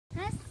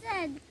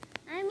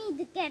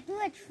to get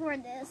rich for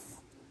this.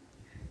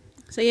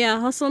 So yeah,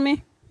 hustle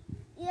me.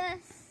 Yes.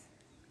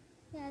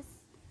 Yes.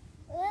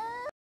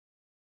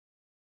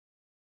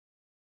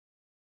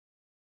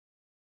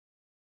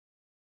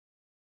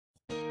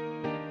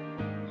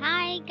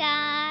 Hi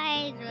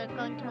guys,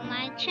 welcome to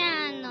my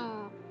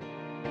channel.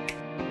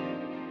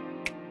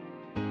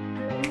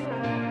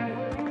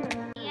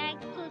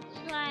 Like,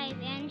 subscribe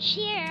and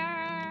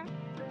share.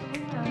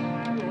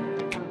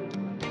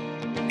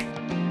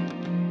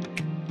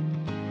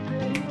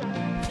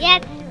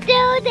 Let's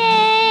do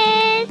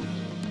this.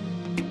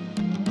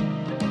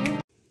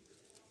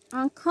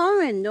 I'm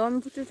coming.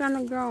 Don't put it on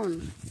the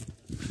ground.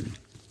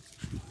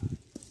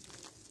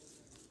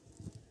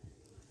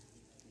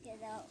 Get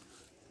out.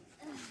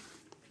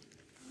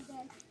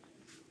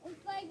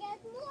 If I get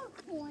more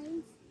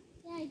coins,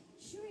 like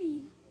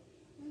 3,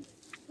 I'm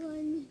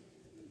going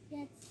to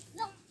get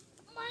some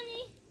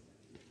money.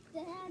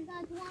 Did I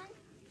got 1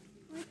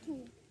 or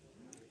 2?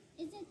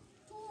 Is it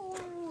 2 or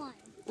 1?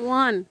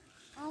 1.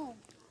 Oh.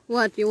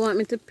 What? You want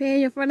me to pay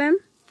you for them?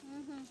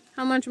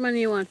 How much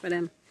money you want for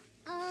them?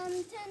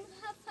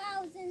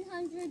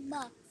 10,100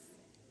 bucks.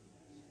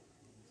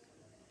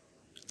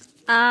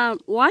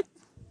 What?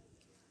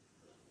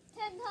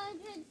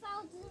 10,000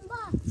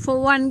 bucks.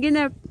 For 1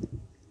 Guinep?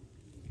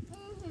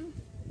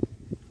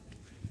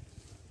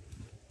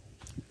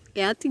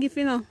 Yeah, thief,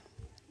 you know.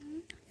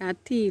 Yeah,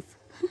 thief.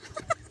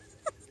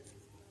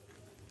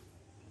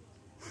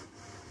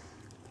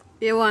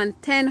 You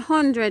want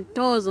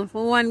 100,000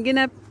 for 1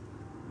 Guinep?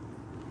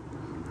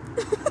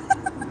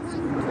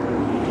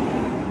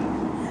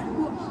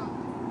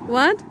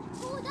 What? $2.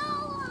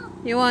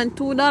 You want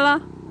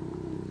 $2?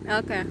 Okay. Oh,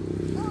 that's 1.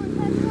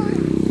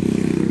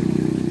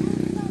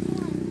 That's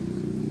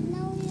 1.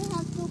 Now you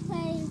have to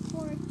pay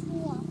for 2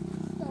 of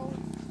those.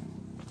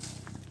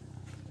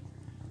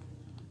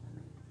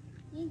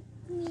 You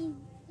need to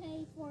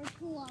pay for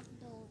 2 of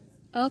those.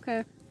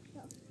 Okay.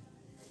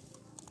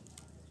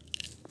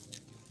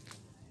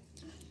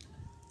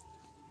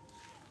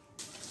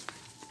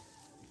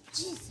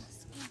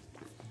 Jesus Christ.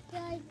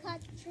 Did I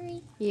cut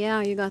 3?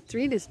 Yeah, you got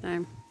 3 this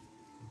time.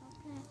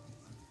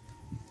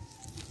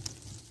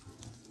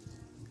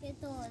 Okay. Get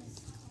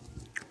those.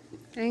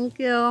 Thank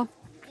you. You're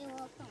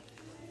welcome.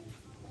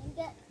 And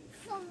get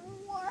some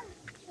more.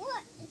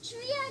 What? 3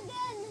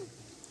 again.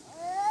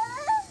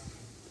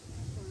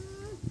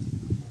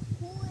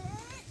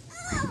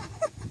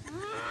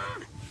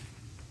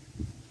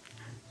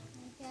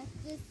 Get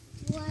this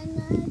one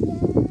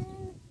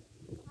again.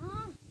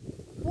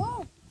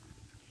 Whoa.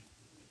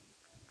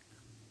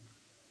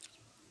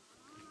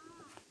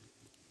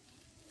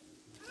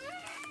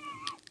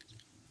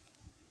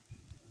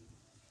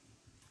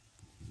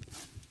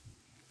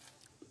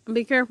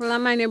 Be careful, I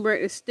might need to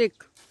break the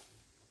stick.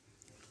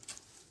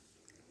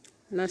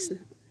 That's Guys.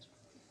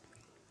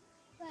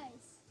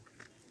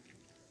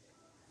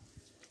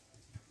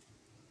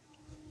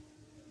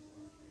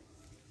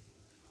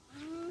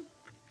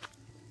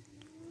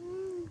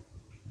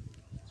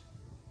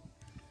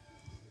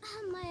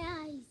 My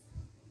eyes.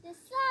 The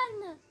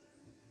sun.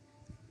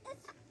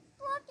 It's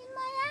blocking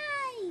my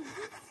eyes.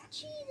 It's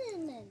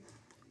cheating.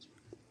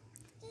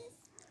 This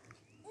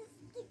is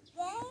the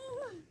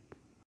game.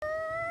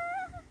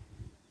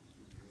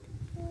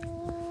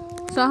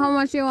 So how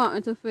much you want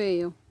me to pay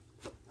you?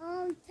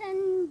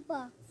 10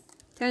 bucks.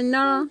 $10?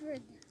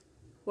 100.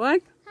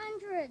 What?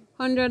 100.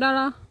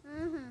 $100?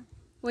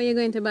 What are you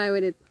going to buy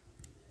with it?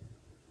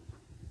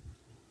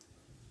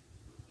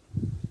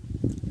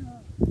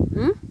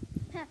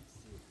 Pepsi.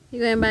 You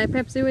going to buy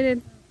Pepsi with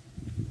it?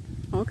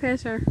 Okay,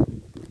 sir.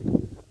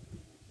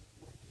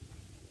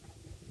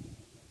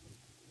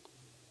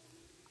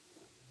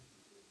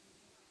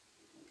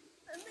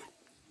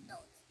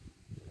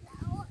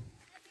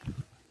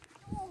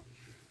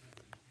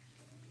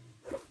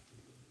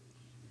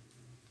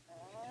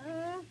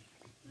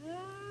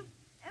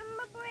 I'm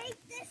gonna break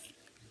this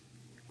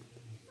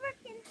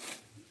freaking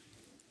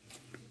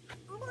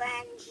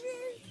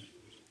branches.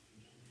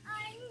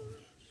 I'm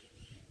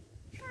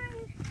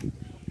trying to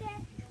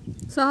get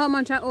So how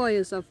much I owe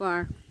you so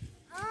far?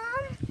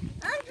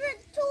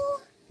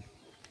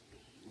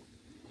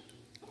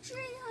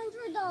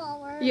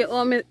 300. You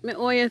owe me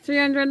owe you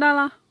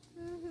 $300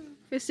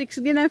 for 6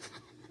 Guineps?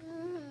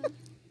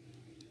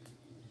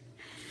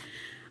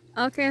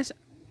 Okay, so,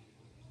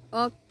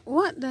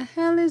 what the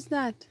hell is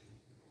that?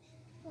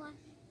 What?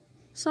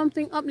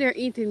 Something up there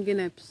eating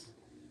Guineps.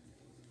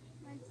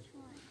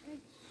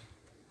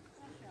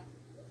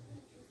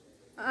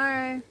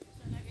 Alright.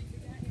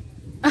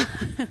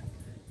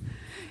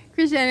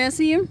 Christian, you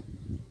see him?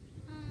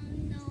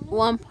 No.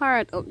 One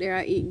parrot up there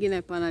I eat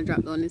Guinep and I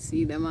drop down the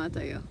seed them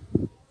after you.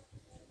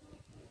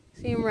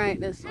 See him right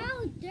there. So.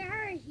 How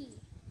dare he?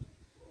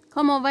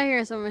 Come over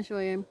here so I'm gonna show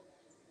you him.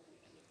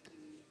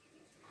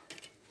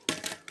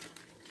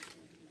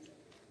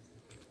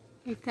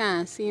 You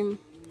can't see him.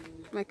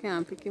 I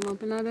can't pick him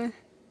up another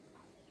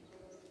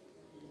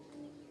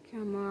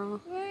camera.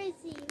 Where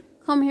is he?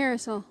 Come here,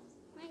 so.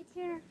 Right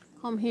here.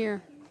 Come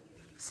here.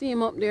 See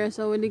him up there,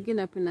 so with the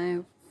Guinep in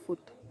my foot.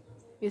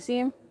 You see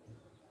him?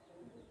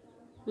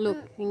 Look,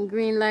 in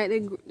green like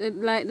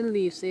the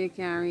leaf, so you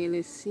can't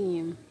really see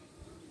him.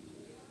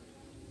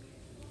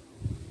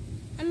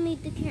 I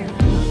meet the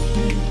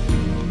carrot.